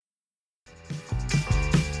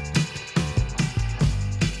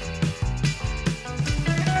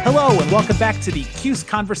Hello, and welcome back to the CUSE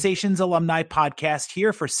Conversations Alumni Podcast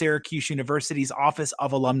here for Syracuse University's Office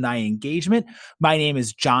of Alumni Engagement. My name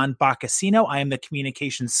is John Boccacino. I am the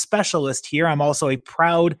communications specialist here. I'm also a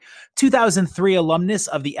proud 2003 alumnus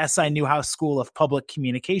of the SI Newhouse School of Public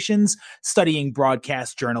Communications, studying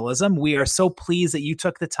broadcast journalism. We are so pleased that you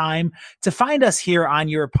took the time to find us here on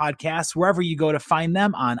your podcast, wherever you go to find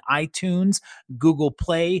them, on iTunes, Google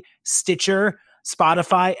Play, Stitcher,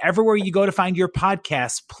 Spotify, everywhere you go to find your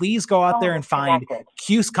podcast. Please go out there and find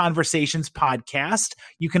CUSE Conversations Podcast.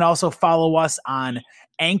 You can also follow us on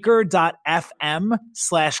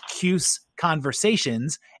anchor.fm/CUSE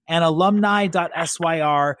Conversations and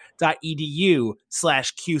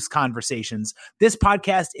alumni.syr.edu/CUSE Conversations. This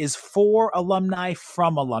podcast is for alumni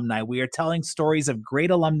from alumni. We are telling stories of great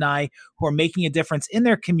alumni who are making a difference in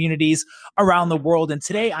their communities around the world. And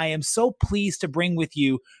today I am so pleased to bring with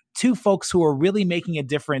you two folks who are really making a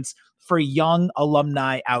difference for young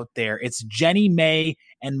alumni out there. It's Jenny May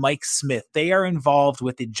and Mike Smith. They are involved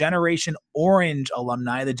with the Generation Orange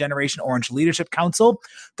alumni, the Generation Orange Leadership Council.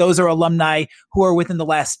 Those are alumni who are within the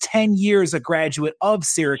last 10 years a graduate of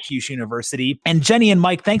Syracuse University. And Jenny and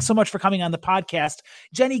Mike, thanks so much for coming on the podcast.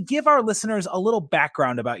 Jenny, give our listeners a little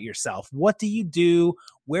background about yourself. What do you do?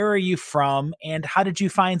 Where are you from? And how did you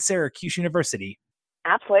find Syracuse University?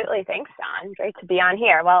 Absolutely. Thanks, Don. Great to be on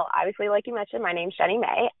here. Well, obviously, like you mentioned, my name's Jenny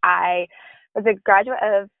May. I was a graduate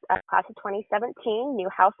of class of 2017,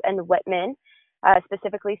 Newhouse and Whitman,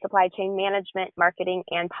 specifically supply chain management, marketing,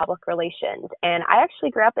 and public relations. And I actually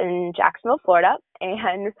grew up in Jacksonville, Florida,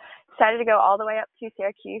 and decided to go all the way up to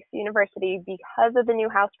Syracuse University because of the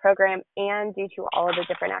Newhouse program and due to all of the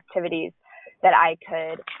different activities that I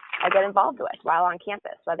get involved with while on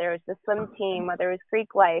campus, whether it was the swim team, whether it was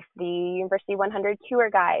Greek life, the University 100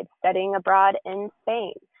 tour guide, studying abroad in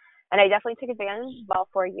Spain. And I definitely took advantage of all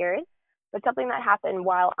 4 years. But something that happened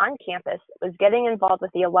while on campus was getting involved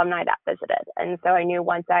with the alumni that visited. And so I knew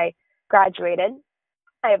once I graduated,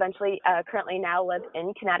 I eventually currently now live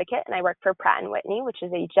in Connecticut, and I work for Pratt & Whitney, which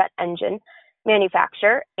is a jet engine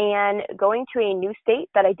manufacturer. And going to a new state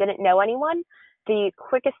that I didn't know anyone, the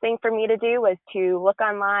quickest thing for me to do was to look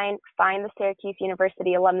online, find the Syracuse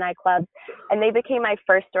University Alumni Club, and they became my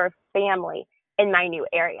first sort of family in my new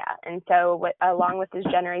area. And so along with this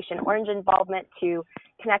Generation Orange involvement to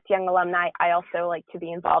connect young alumni, I also like to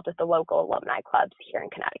be involved with the local alumni clubs here in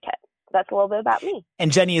Connecticut. That's a little bit about me.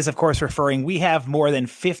 And Jenny is, of course, referring, we have more than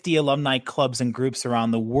 50 alumni clubs and groups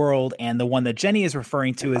around the world. And the one that Jenny is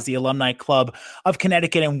referring to is the Alumni Club of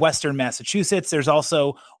Connecticut and Western Massachusetts. There's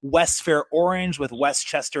also West Fair Orange with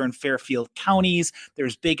Westchester and Fairfield counties.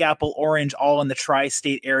 There's Big Apple Orange, all in the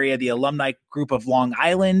tri-state area. The Alumni Group of Long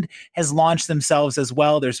Island has launched themselves as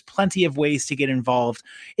well. There's plenty of ways to get involved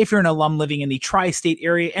if you're an alum living in the tri-state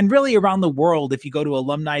area and really around the world. If you go to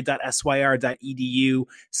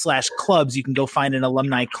alumni.syr.edu/clubs, you can go find an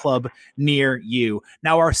alumni club near you.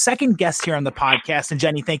 Now, our second guest here on the podcast, and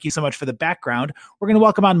Jenny, thank you so much for the background. We're going to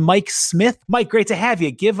welcome on Mike Smith. Mike, great to have you.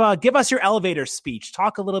 Give us your elevator speech.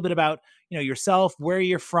 Talk a little bit about yourself, where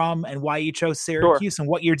you're from, and why you chose Syracuse, Sure. and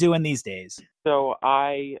what you're doing these days. So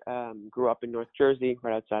I grew up in North Jersey,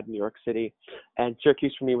 right outside New York City, and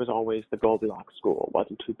Syracuse for me was always the Goldilocks school. It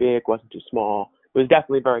wasn't too big, wasn't too small. It was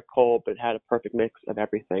definitely very cold, but it had a perfect mix of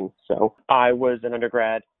everything. So I was an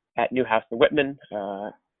undergrad at Newhouse and Whitman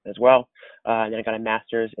as well, and then I got a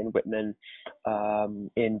master's in Whitman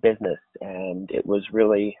in business, and it was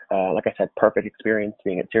really, like I said, perfect experience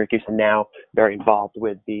being at Syracuse, and now very involved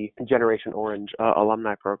with the Generation Orange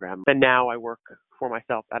alumni program. And now I work for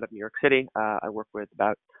myself out of New York City. I work with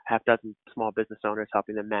about half dozen small business owners,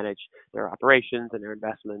 helping them manage their operations and their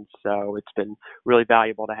investments. So it's been really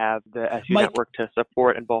valuable to have the SU network to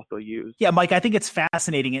support and both will use. Yeah, Mike, I think it's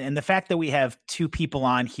fascinating. And the fact that we have two people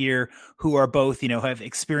on here who are both, have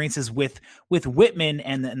experiences with Whitman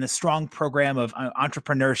and the strong program of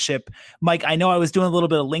entrepreneurship. Mike, I know I was doing a little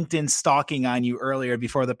bit of LinkedIn stalking on you earlier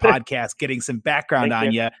before the podcast, getting some background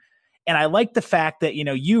on you. And I like the fact that,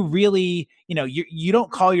 you really, you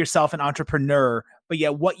don't call yourself an entrepreneur, but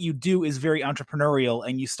yet what you do is very entrepreneurial.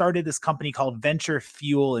 And you started this company called Venture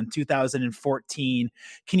Fuel in 2014.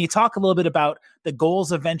 Can you talk a little bit about the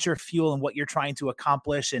goals of Venture Fuel and what you're trying to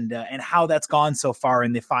accomplish and how that's gone so far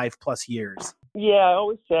in the 5+ years? Yeah, I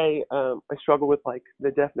always say I struggle with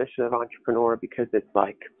the definition of entrepreneur because it's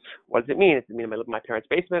what does it mean? Does it mean I live in my parents'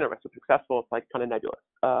 basement or am I so successful? It's kind of nebulous.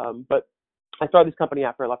 But I started this company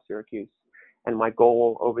after I left Syracuse, and my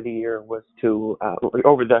goal over the year was to,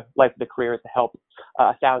 over the life of the career, is to help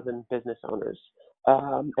 1,000 business owners.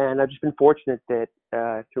 And I've just been fortunate that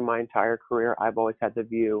through my entire career, I've always had the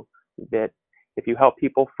view that if you help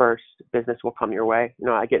people first, business will come your way.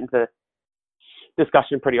 I get into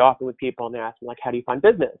discussion pretty often with people, and they ask me, like, how do you find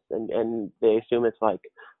business? And they assume it's like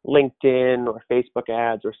LinkedIn or Facebook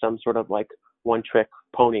ads or some sort of like one trick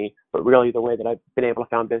pony. But really the way that I've been able to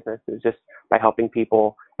find business is just by helping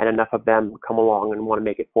people, and enough of them come along and want to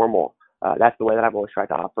make it formal. That's the way that I've always tried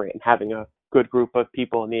to operate, and having a good group of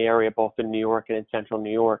people in the area, both in New York and in central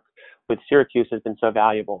New York with Syracuse, has been so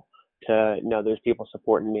valuable to know there's people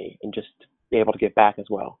supporting me and just be able to give back as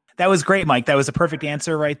well. That was great, Mike. That was a perfect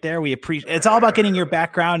answer right there. We appreciate it's all about getting your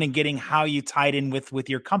background and getting how you tied in with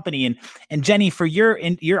your company. And Jenny, for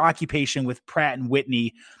your occupation with Pratt &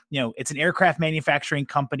 Whitney, it's an aircraft manufacturing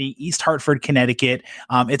company, East Hartford, Connecticut.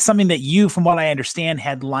 It's something that you, from what I understand,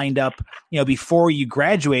 had lined up, before you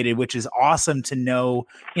graduated, which is awesome to know,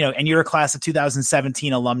 and you're a class of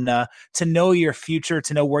 2017 alumna, to know your future,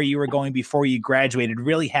 to know where you were going before you graduated,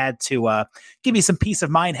 really had to give you some peace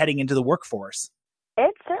of mind heading into the workforce.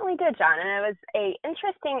 It certainly did, John, and it was an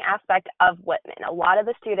interesting aspect of Whitman. A lot of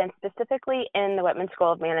the students, specifically in the Whitman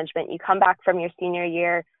School of Management, you come back from your senior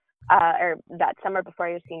year, or that summer before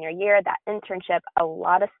your senior year, that internship, a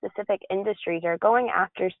lot of specific industries are going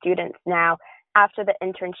after students now after the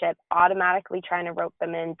internship, automatically trying to rope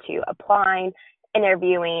them into applying,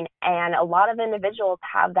 interviewing, and a lot of individuals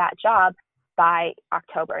have that job by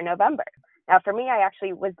October, November. Now, for me, I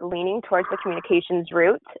actually was leaning towards the communications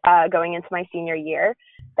route going into my senior year.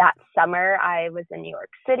 That summer, I was in New York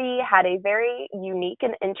City, had a very unique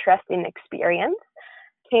and interesting experience.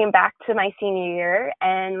 Came back to my senior year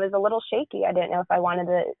and was a little shaky. I didn't know if I wanted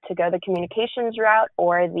to go the communications route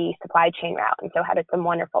or the supply chain route. And so had some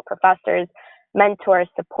wonderful professors, mentors,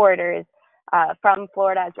 supporters from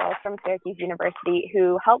Florida as well as from Syracuse University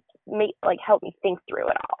who helped me think through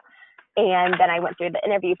it all. And then I went through the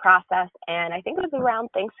interview process, and I think it was around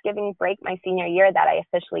Thanksgiving break my senior year that I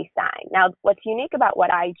officially signed. Now, what's unique about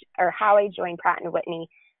how I joined Pratt & Whitney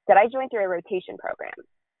is that I joined through a rotation program.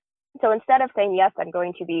 So instead of saying, yes, I'm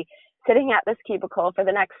going to be sitting at this cubicle for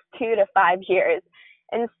the next 2 to 5 years,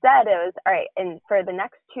 instead it was, all right, and for the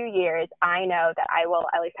next 2 years, I know that I will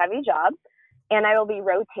at least have a job, and I will be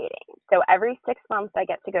rotating. So every 6 months, I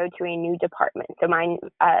get to go to a new department. So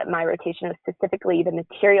my rotation was specifically the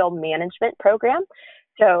material management program.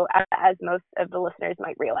 So as most of the listeners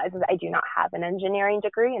might realize, is I do not have an engineering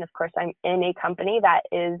degree. And of course, I'm in a company that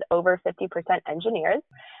is over 50% engineers.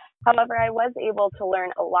 However, I was able to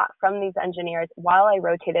learn a lot from these engineers while I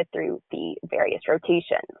rotated through the various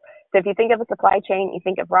rotations. So if you think of a supply chain, you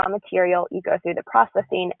think of raw material, you go through the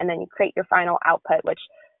processing, and then you create your final output, which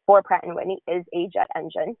for Pratt & Whitney is a jet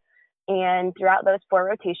engine. And throughout those 4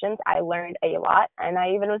 rotations, I learned a lot, and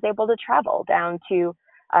I even was able to travel down to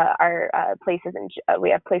our places.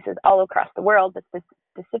 We have places all across the world, but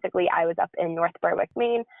specifically I was up in North Berwick,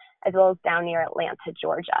 Maine, as well as down near Atlanta,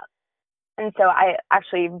 Georgia. And so I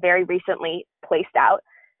actually very recently placed out,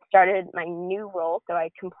 started my new role. So I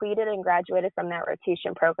completed and graduated from that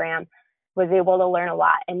rotation program, was able to learn a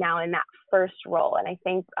lot, and now in that first role. And I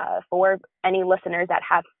think for any listeners that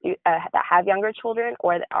have younger children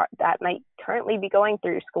or that might currently be going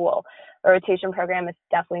through school, a rotation program is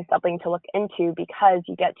definitely something to look into because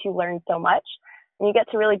you get to learn so much and you get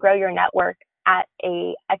to really grow your network at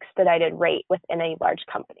a expedited rate within a large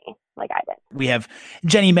company like I did. We have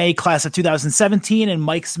Jenny May, class of 2017, and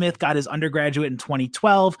Mike Smith got his undergraduate in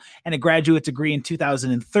 2012 and a graduate degree in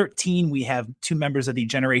 2013. We have 2 members of the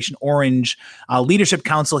Generation Orange Leadership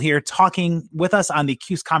Council here talking with us on the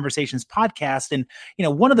CUSE Conversations podcast. And,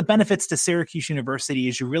 one of the benefits to Syracuse University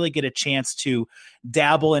is you really get a chance to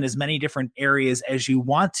dabble in as many different areas as you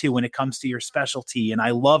want to when it comes to your specialty. And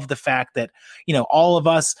I love the fact that, all of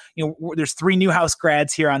us, there's 3 Newhouse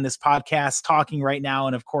grads here on this podcast talking right now.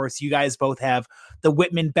 And of course, you guys both have the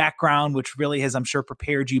Whitman background, which really has, I'm sure,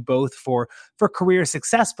 prepared you both for career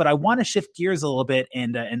success. But I want to shift gears a little bit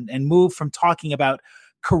and move from talking about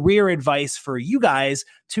career advice for you guys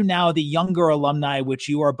to now the younger alumni, which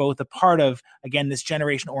you are both a part of. Again, this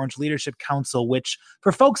Generation Orange Leadership Council, which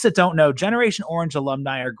for folks that don't know, Generation Orange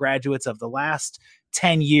alumni are graduates of the last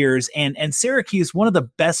 10 years. And Syracuse, one of the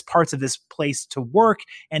best parts of this place to work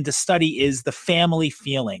and to study is the family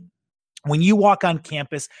feeling. When you walk on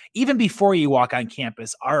campus, even before you walk on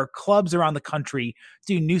campus, our clubs around the country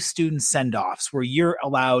do new student send-offs where you're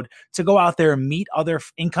allowed to go out there and meet other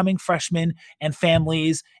incoming freshmen and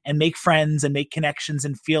families and make friends and make connections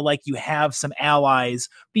and feel like you have some allies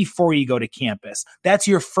before you go to campus. That's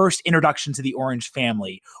your first introduction to the Orange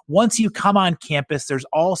family. Once you come on campus, there's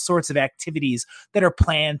all sorts of activities that are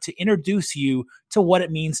planned to introduce you to what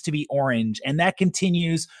it means to be Orange. And that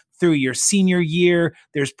continues through your senior year.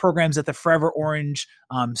 There's programs that the Forever Orange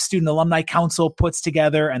Student Alumni Council puts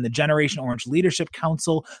together and the Generation Orange Leadership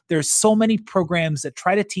Council. There's so many programs that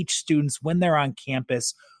try to teach students when they're on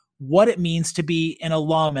campus what it means to be an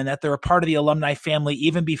alum and that they're a part of the alumni family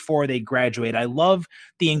even before they graduate. I love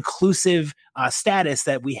the inclusive status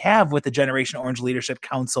that we have with the Generation Orange Leadership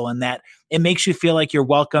Council, and that it makes you feel like you're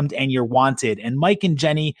welcomed and you're wanted. And Mike and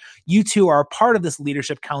Jenny, you two are a part of this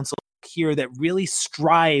leadership council here that really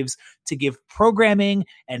strives to give programming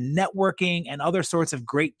and networking and other sorts of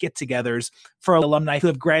great get-togethers for alumni who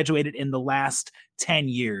have graduated in the last 10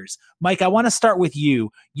 years. Mike, I want to start with you.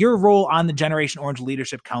 Your role on the Generation Orange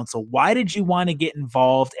Leadership Council, why did you want to get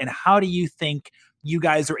involved, and how do you think you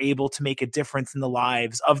guys are able to make a difference in the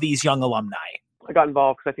lives of these young alumni? I got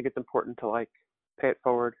involved because I think it's important to pay it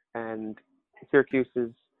forward, and Syracuse is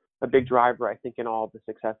a big driver, I think, in all of the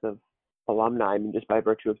success of alumni. I mean, just by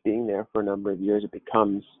virtue of being there for a number of years, it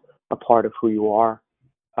becomes a part of who you are.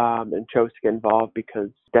 And chose to get involved because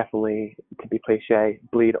definitely, to be cliche,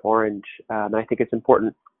 bleed orange. And I think it's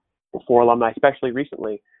important for alumni, especially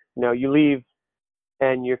recently. You leave,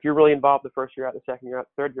 and if you're really involved the first year out, the second year out,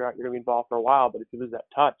 the third year out, you're going to be involved for a while. But if you lose that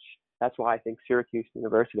touch, that's why I think Syracuse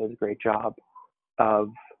University does a great job of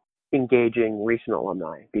engaging recent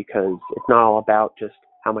alumni, because it's not all about just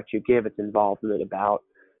how much you give. It's involved in it about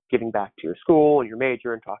giving back to your school and your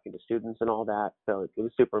major and talking to students and all that. So it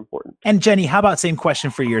was super important. And Jenny, how about same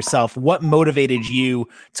question for yourself? What motivated you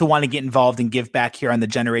to want to get involved and give back here on the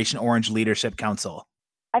Generation Orange Leadership Council?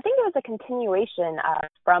 I think it was a continuation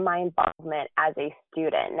from my involvement as a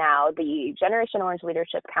student. Now, the Generation Orange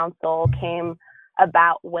Leadership Council came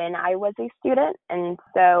about when I was a student, and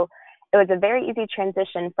so it was a very easy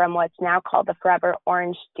transition from what's now called the Forever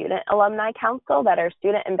Orange Student Alumni Council, that are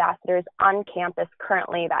student ambassadors on campus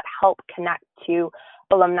currently that help connect to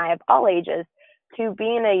alumni of all ages, to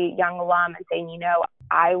being a young alum and saying,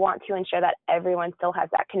 I want to ensure that everyone still has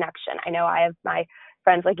that connection. I know I have my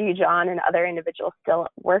friends like you, John, and other individuals still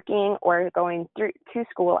working or going through to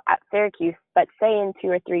school at Syracuse, but say in 2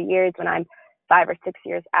 or 3 years, when I'm 5 or 6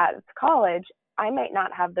 years out of college, I might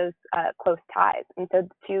not have those close ties. And so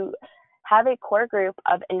to have a core group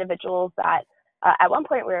of individuals that at one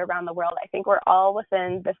point we were around the world. I think we're all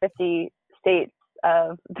within the 50 states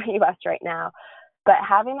of the U.S. right now. But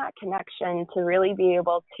having that connection to really be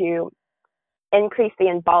able to increase the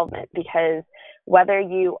involvement, because whether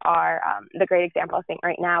you are, the great example I think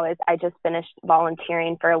right now is I just finished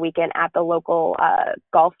volunteering for a weekend at the local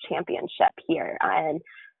golf championship here. And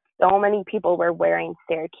so many people were wearing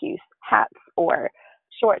Syracuse hats or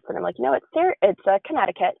shorts. And I'm like, it's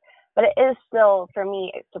Connecticut. But it is still, for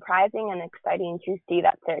me, surprising and exciting to see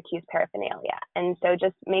that Syracuse paraphernalia. And so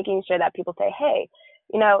just making sure that people say, hey,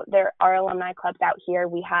 there are alumni clubs out here.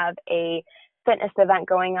 We have a fitness event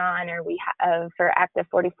going on, or we have for Active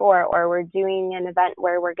 44, or we're doing an event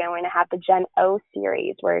where we're going to have the Gen O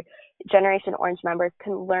series, where Generation Orange members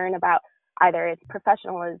can learn about either it's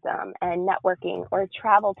professionalism and networking or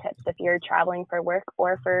travel tips if you're traveling for work,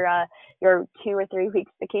 or for your 2 or 3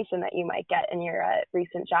 weeks vacation that you might get in your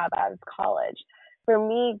recent job out of college. For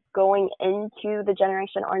me, going into the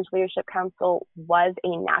Generation Orange Leadership Council was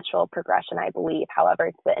a natural progression, I believe. However,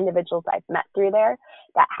 it's the individuals I've met through there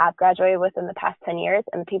that have graduated within the past 10 years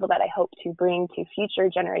and the people that I hope to bring to future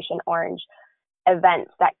Generation Orange events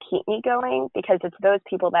that keep me going, because it's those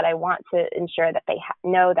people that I want to ensure that they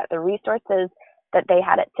know that the resources that they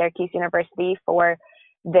had at Syracuse University for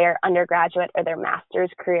their undergraduate or their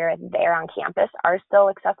master's career there on campus are still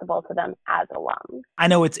accessible to them as alums. I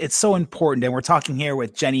know it's so important, and we're talking here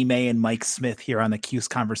with Jenny May and Mike Smith here on the CUSE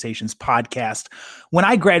Conversations podcast. When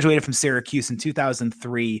I graduated from Syracuse in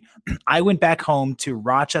 2003, I went back home to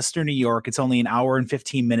Rochester, New York. It's only an hour and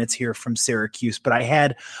 15 minutes here from Syracuse, but I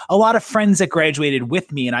had a lot of friends that graduated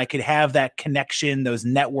with me, and I could have that connection, those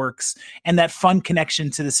networks, and that fun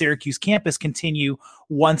connection to the Syracuse campus continue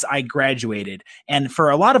once I graduated. And for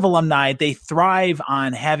a lot of alumni, they thrive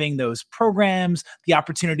on having those programs, the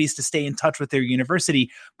opportunities to stay in touch with their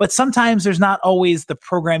university, but sometimes there's not always the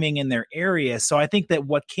programming in their area. So I think that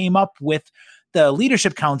what came up with the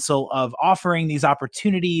Leadership Council of offering these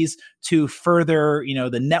opportunities to further,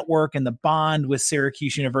 the network and the bond with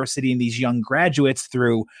Syracuse University and these young graduates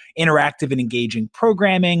through interactive and engaging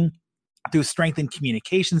programming, through strengthened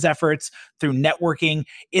communications efforts, through networking.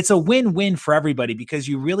 It's a win-win for everybody, because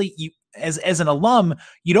as an alum,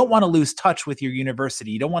 you don't want to lose touch with your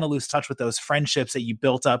university. You don't want to lose touch with those friendships that you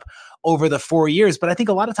built up over the 4 years. But I think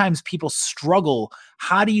a lot of times people struggle.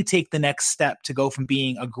 How do you take the next step to go from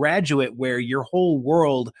being a graduate where your whole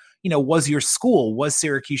world, was your school, was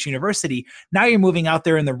Syracuse University? Now you're moving out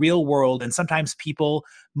there in the real world, and sometimes people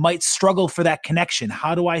might struggle for that connection.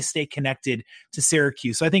 How do I stay connected to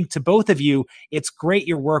Syracuse? So I think to both of you, it's great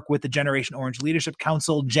your work with the Generation Orange Leadership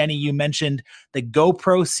Council. Jenny, you mentioned the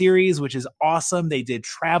GoPro series, which is awesome. They did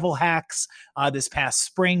travel hacks this past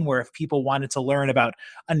spring, where if people wanted to learn about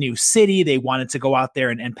a new city, they wanted to go out there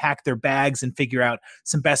and pack their bags and figure out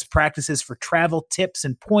some best practices for travel tips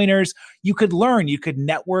and pointers. You could learn, you could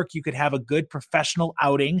network, you could have a good professional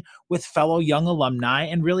outing with fellow young alumni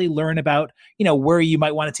and really learn about, where you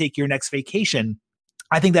might want to take your next vacation.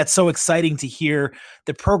 I think that's so exciting to hear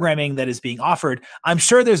the programming that is being offered. I'm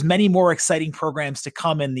sure there's many more exciting programs to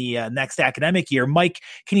come in the next academic year. Mike,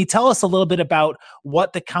 can you tell us a little bit about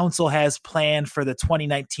what the council has planned for the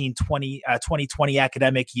 2019-2020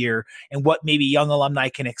 academic year, and what maybe young alumni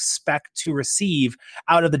can expect to receive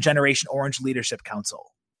out of the Generation Orange Leadership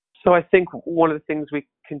Council? So I think one of the things we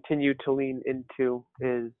continue to lean into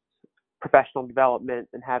is professional development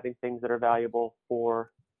and having things that are valuable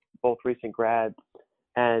for both recent grads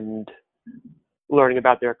and learning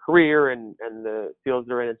about their career and the fields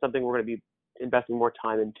they're in. And something we're going to be investing more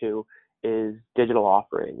time into is digital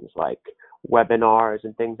offerings like webinars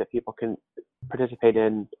and things that people can participate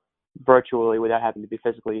in virtually without having to be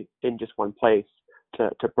physically in just one place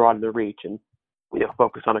to broaden the reach and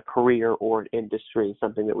focus on a career or an industry,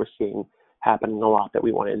 something that we're seeing happening a lot that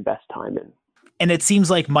we want to invest time in. And it seems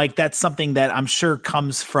like, Mike, that's something that I'm sure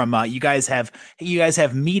comes from you guys have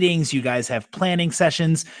meetings, you guys have planning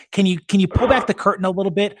sessions. Can you pull back the curtain a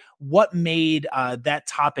little bit? What made that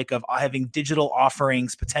topic of having digital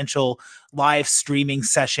offerings, potential live streaming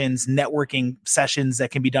sessions, networking sessions that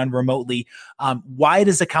can be done remotely? Why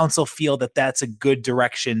does the council feel that that's a good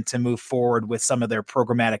direction to move forward with some of their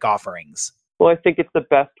programmatic offerings? Well, I think it's the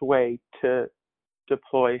best way to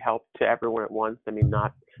deploy help to everyone at once. I mean,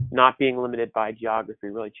 not being limited by geography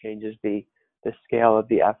really changes the scale of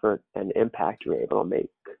the effort and impact you're able to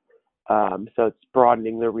make. So it's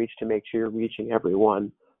broadening the reach to make sure you're reaching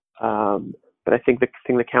everyone. But I think the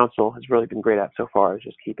thing the council has really been great at so far is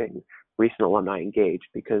just keeping recent alumni engaged,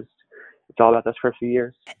 because it's all about those first few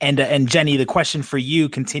years. And Jenny, the question for you,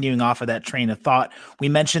 continuing off of that train of thought, we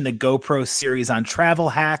mentioned the GoPro series on travel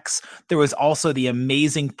hacks. There was also the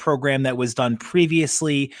amazing program that was done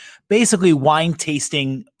previously, basically wine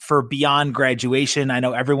tasting for beyond graduation. I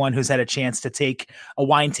know everyone who's had a chance to take a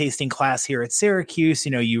wine tasting class here at Syracuse,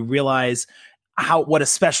 you realize what a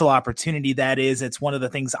special opportunity that is. It's one of the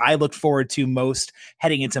things I looked forward to most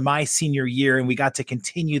heading into my senior year, and we got to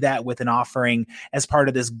continue that with an offering as part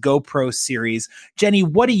of this GoPro series. Jenny,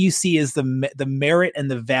 what do you see as the merit and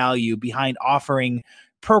the value behind offering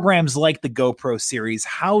programs like the GoPro series?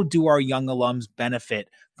 How do our young alums benefit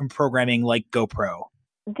from programming like GoPro?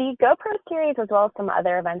 The GoPro series, as well as some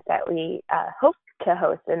other events that we hope to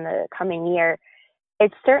host in the coming year,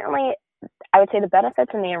 it's certainly, I would say, the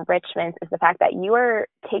benefits and the enrichments is the fact that you are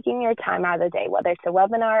taking your time out of the day, whether it's a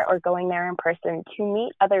webinar or going there in person, to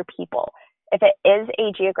meet other people. If it is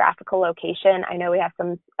a geographical location, I know we have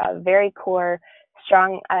some very core,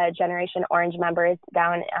 strong Generation Orange members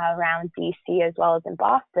down around DC as well as in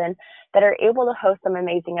Boston that are able to host some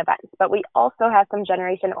amazing events. But we also have some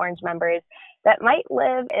Generation Orange members that might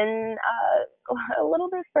live in a little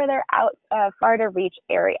bit further out, far to reach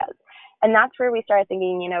areas. And that's where we started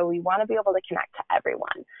thinking, we want to be able to connect to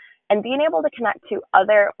everyone. And being able to connect to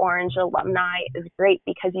other Orange alumni is great,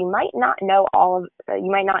 because you might not know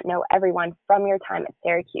everyone from your time at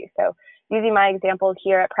Syracuse. So using my example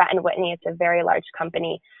here at Pratt & Whitney, it's a very large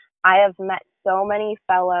company. I have met so many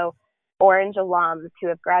fellow Orange alums who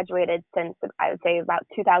have graduated since, I would say, about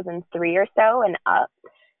 2003 or so and up,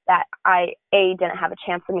 that I, A, didn't have a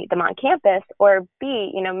chance to meet them on campus, or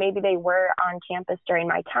B, maybe they were on campus during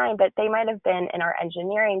my time, but they might have been in our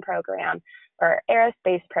engineering program or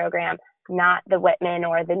aerospace program, not the Whitman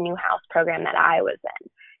or the Newhouse program that I was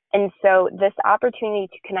in. And so this opportunity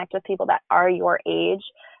to connect with people that are your age,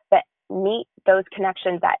 but meet those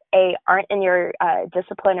connections that, A, aren't in your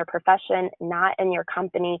discipline or profession, not in your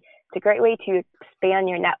company, it's a great way to expand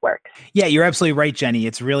your network. Yeah, you're absolutely right, Jenny.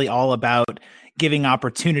 It's really all about giving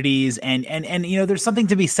opportunities, and there's something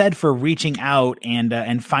to be said for reaching out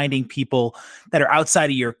and finding people that are outside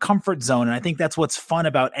of your comfort zone. And I think that's what's fun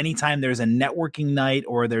about anytime there's a networking night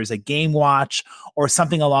or there's a game watch or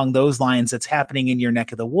something along those lines that's happening in your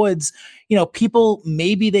neck of the woods. People,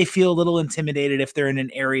 maybe they feel a little intimidated if they're in an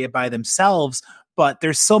area by themselves, but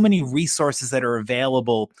there's so many resources that are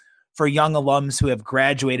available for young alums who have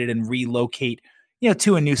graduated and relocate,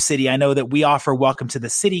 to a new city. I know that we offer Welcome to the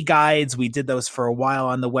City guides. We did those for a while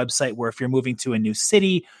on the website, where if you're moving to a new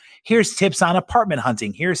city, here's tips on apartment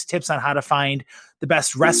hunting. Here's tips on how to find the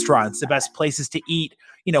best restaurants, the best places to eat,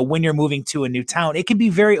 when you're moving to a new town. It can be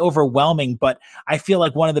very overwhelming, but I feel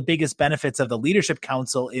like one of the biggest benefits of the Leadership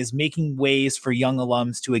Council is making ways for young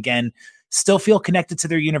alums to, again, still feel connected to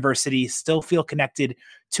their university, still feel connected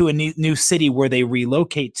to a new city where they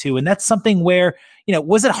relocate to. And that's something where,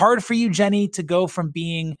 was it hard for you, Jenny, to go from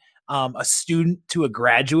being a student to a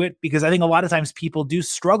graduate? Because I think a lot of times people do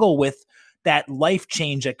struggle with that life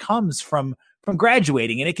change that comes from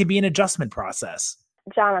graduating, and it can be an adjustment process.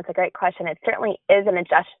 John, that's a great question. It certainly is an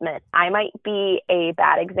adjustment. I might be a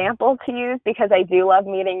bad example to use because I do love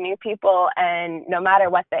meeting new people, and no matter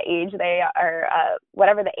what the age they are,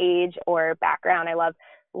 whatever the age or background, I love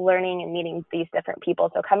learning and meeting these different people.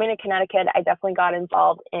 So coming to Connecticut, I definitely got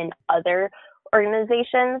involved in other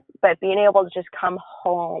organizations, but being able to just come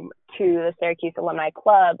home to the Syracuse Alumni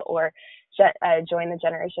Club or join the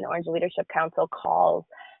Generation Orange Leadership Council calls,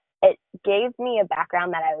 it gave me a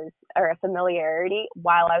background or a familiarity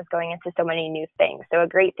while I was going into so many new things. So a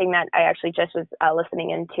great thing that I actually just was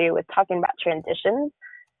listening into was talking about transitions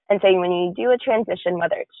and saying when you do a transition,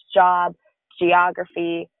 whether it's job,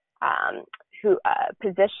 geography,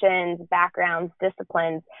 positions, backgrounds,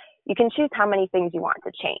 disciplines, you can choose how many things you want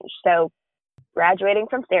to change. So graduating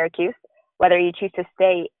from Syracuse, whether you choose to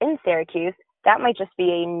stay in Syracuse, that might just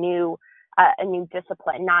be a new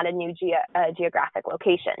discipline, not a new geographic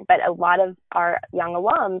location. But a lot of our young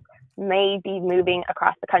alums may be moving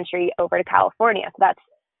across the country over to California. So that's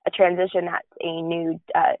a transition. That's a new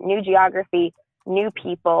geography, new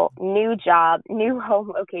people, new job, new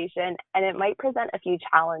home location, and it might present a few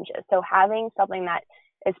challenges. So having something that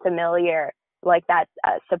is familiar, like that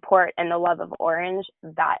support and the love of Orange,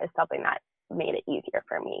 that is something that made it easier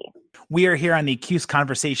for me. We are here on the CUSE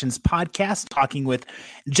Conversations podcast talking with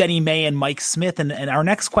Jenny May and Mike Smith. And our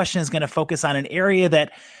next question is going to focus on an area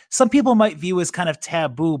that some people might view as kind of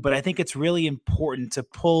taboo, but I think it's really important to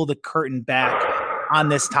pull the curtain back on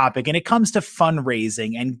this topic. And it comes to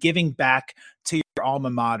fundraising and giving back to your alma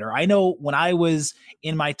mater. I know when I was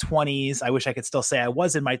in my 20s, I wish I could still say I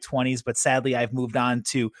was in my 20s, but sadly I've moved on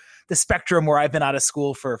to the spectrum where I've been out of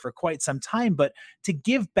school for quite some time. But to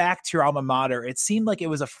give back to your alma mater, it seemed like it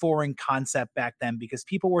was a foreign concept back then because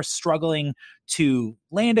people were struggling to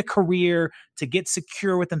land a career, to get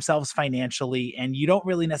secure with themselves financially, and you don't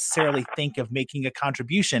really necessarily think of making a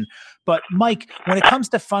contribution. But Mike, when it comes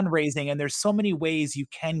to fundraising, and there's so many ways you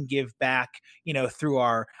can give back, through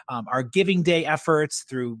our Giving Day efforts,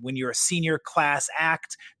 through when you're a senior class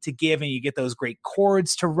act to give and you get those great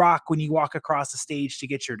chords to rock when you walk across the stage to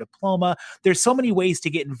get your diploma. There's so many ways to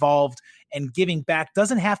get involved, and giving back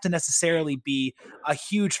doesn't have to necessarily be a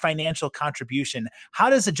huge financial contribution. How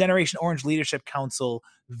does the Generation Orange Leadership Council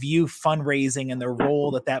view fundraising and the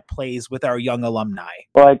role that plays with our young alumni?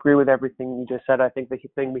 Well, I agree with everything you just said. I think the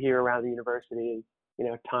thing we hear around the university is,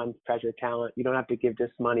 time, treasure, talent. You don't have to give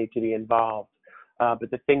just money to be involved.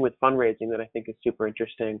 But the thing with fundraising that I think is super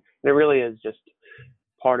interesting, and it really is just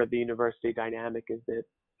part of the university dynamic, is that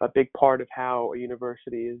a big part of how a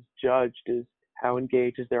university is judged is how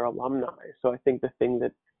engaged is their alumni. So I think the thing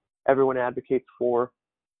that everyone advocates for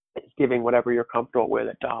is giving whatever you're comfortable with,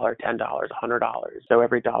 $1, $10, $100. So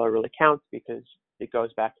every dollar really counts because it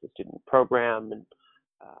goes back to the student program, and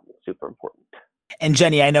it's super important. And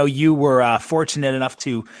Jenny, I know you were fortunate enough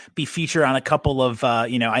to be featured on a couple of, I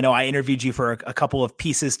know I interviewed you for a couple of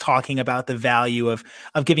pieces talking about the value of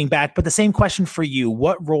giving back. But the same question for you: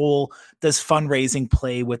 what role does fundraising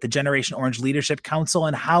play with the Generation Orange Leadership Council,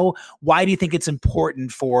 and why do you think it's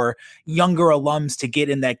important for younger alums to get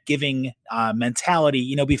in that giving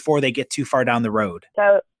mentality, before they get too far down the road?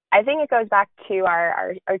 So I think it goes back to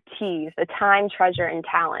our T's, the time, treasure, and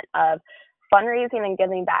talent of fundraising and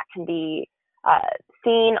giving back can be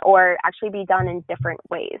seen or actually be done in different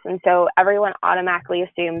ways. And so everyone automatically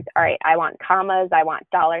assumes, all right, I want commas, I want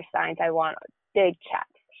dollar signs, I want big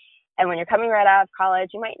checks. And when you're coming right out of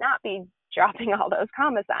college, you might not be dropping all those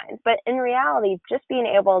comma signs. But in reality, just being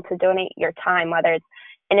able to donate your time, whether it's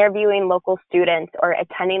interviewing local students or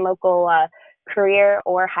attending local career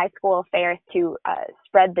or high school affairs to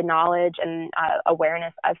spread the knowledge and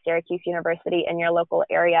awareness of Syracuse University in your local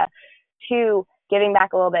area, to giving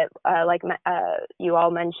back a little bit, like you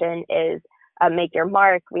all mentioned, is Make Your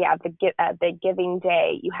Mark. We have the Giving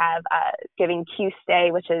Day. You have Giving Tuesday,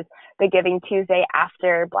 which is the Giving Tuesday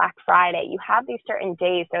after Black Friday. You have these certain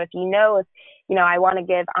days. So if I want to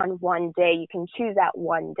give on one day. You can choose that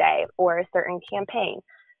one day or a certain campaign.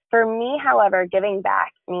 For me, however, giving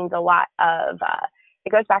back means a lot of,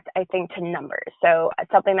 it goes back, I think, to numbers. So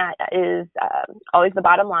something that is always the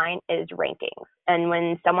bottom line is rankings. And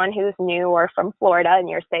when someone who's new or from Florida and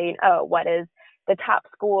you're saying, oh, what is the top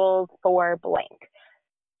schools for blank?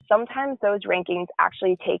 Sometimes those rankings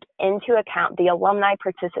actually take into account the alumni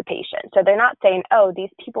participation. So they're not saying, oh, these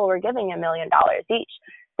people were giving $1 million each.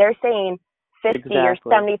 They're saying 50 or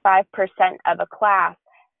 75% of a class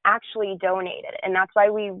actually donated. And that's why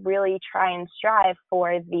we really try and strive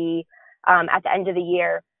for the, at the end of the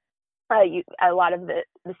year, a lot of the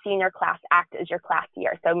senior class act as your class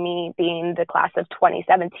year. So me being the class of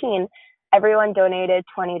 2017, everyone donated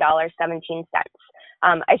 $20.17.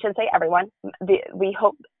 I should say everyone. We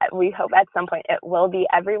hope at some point it will be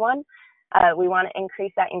everyone. We want to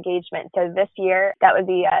increase that engagement. So this year that would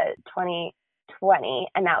be 2020,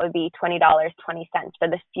 and that would be $20.20 for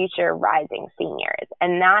the future rising seniors.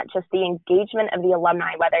 And not just the engagement of the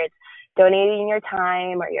alumni, whether it's donating your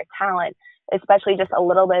time or your talent, especially just a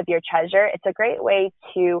little bit of your treasure. It's a great way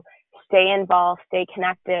to stay involved, stay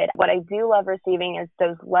connected. What I do love receiving is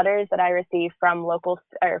those letters that I receive from local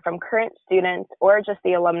or from current students or just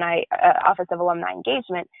the alumni Office of Alumni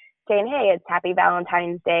Engagement saying, hey, it's happy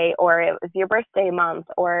Valentine's Day, or it was your birthday month,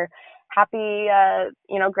 or happy,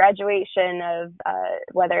 graduation of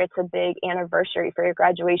whether it's a big anniversary for your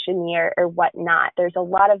graduation year or whatnot. There's a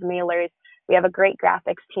lot of mailers. We have a great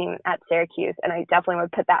graphics team at Syracuse, and I definitely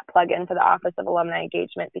would put that plug in for the Office of Alumni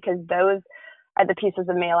Engagement, because those are the pieces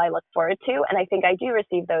of mail I look forward to. And I think I do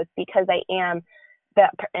receive those because I am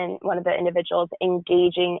one of the individuals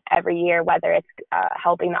engaging every year, whether it's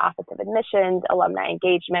helping the Office of Admissions, alumni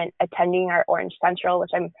engagement, attending our Orange Central,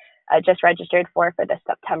 which I'm just registered for this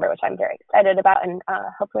September, which I'm very excited about. And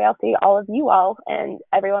hopefully I'll see all of you all and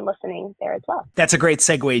everyone listening there as well. That's a great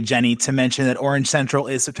segue, Jenny, to mention that Orange Central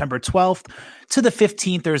is September 12th to the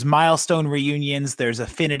 15th. There's milestone reunions. There's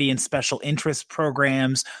affinity and special interest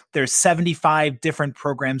programs. There's 75 different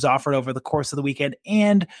programs offered over the course of the weekend.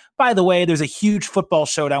 And by the way, there's a huge football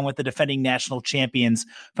showdown with the defending national champions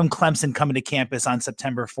from Clemson coming to campus on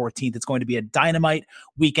September 14th. It's going to be a dynamite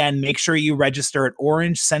weekend. Make sure you register at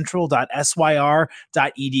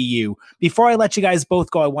orangecentral.syr.edu. Before I let you guys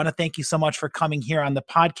both go, I want to thank you so much for coming here on the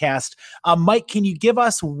podcast. Mike, can you give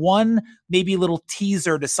us one maybe little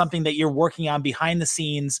teaser to something that you're working on behind the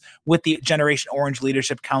scenes with the Generation Orange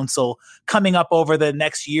Leadership Council coming up over the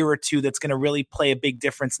next year or two that's going to really play a big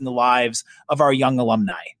difference in the lives of our young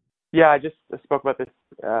alumni? Yeah, I just spoke about this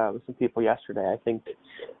with some people yesterday. I think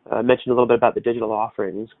I mentioned a little bit about the digital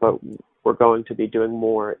offerings, but we're going to be doing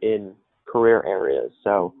more in career areas.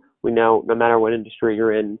 So we know no matter what industry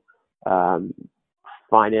you're in,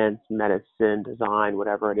 finance, medicine, design,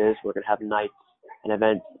 whatever it is, we're going to have nights and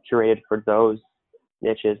events curated for those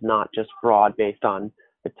niches, not just broad based on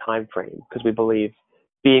the time frame, because we believe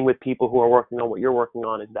being with people who are working on what you're working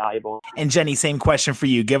on is valuable. And Jenny, same question for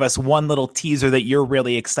you. Give us one little teaser that you're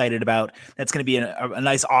really excited about that's going to be a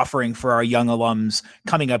nice offering for our young alums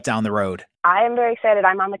coming up down the road. I am very excited.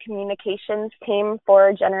 I'm on the communications team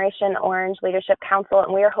for Generation Orange Leadership Council,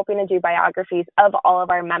 and we are hoping to do biographies of all of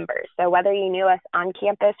our members. So whether you knew us on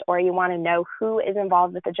campus or you want to know who is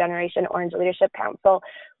involved with the Generation Orange Leadership Council,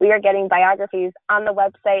 we are getting biographies on the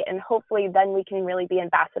website, and hopefully then we can really be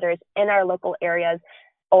ambassadors in our local areas.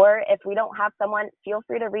 Or if we don't have someone, feel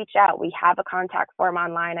free to reach out. We have a contact form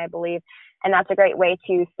online, I believe, and that's a great way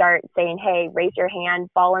to start saying, hey, raise your hand,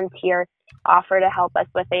 volunteer, offer to help us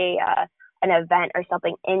with an event or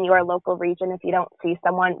something in your local region. If you don't see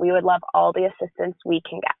someone, we would love all the assistance we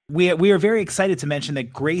can get. We are very excited to mention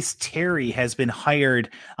that Grace Terry has been hired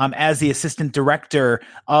as the assistant director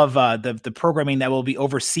of the programming that will be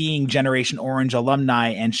overseeing Generation Orange alumni,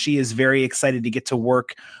 and she is very excited to get to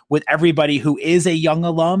work with everybody who is a young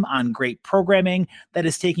alum on great programming that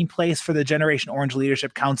is taking place for the Generation Orange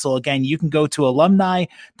Leadership Council. Again, you can go to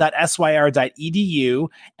alumni.syr.edu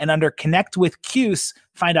and under Connect with CUSE,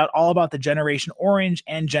 find out all about the Generation Orange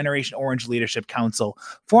and Generation Orange Leadership Council.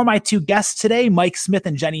 For my two guests today, Mike Smith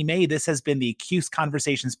and Jenny May, this has been the CUSE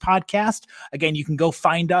Conversations podcast. Again, you can go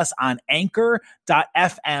find us on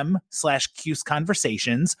anchor.fm/CUSE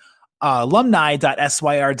Conversations,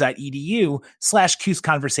 alumni.syr.edu/CUSE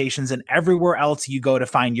Conversations, and everywhere else you go to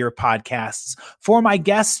find your podcasts. For my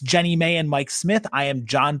guests, Jenny May and Mike Smith, I am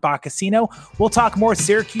John Boccacino. We'll talk more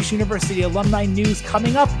Syracuse University alumni news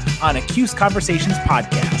coming up on a CUSE Conversations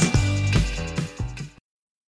podcast.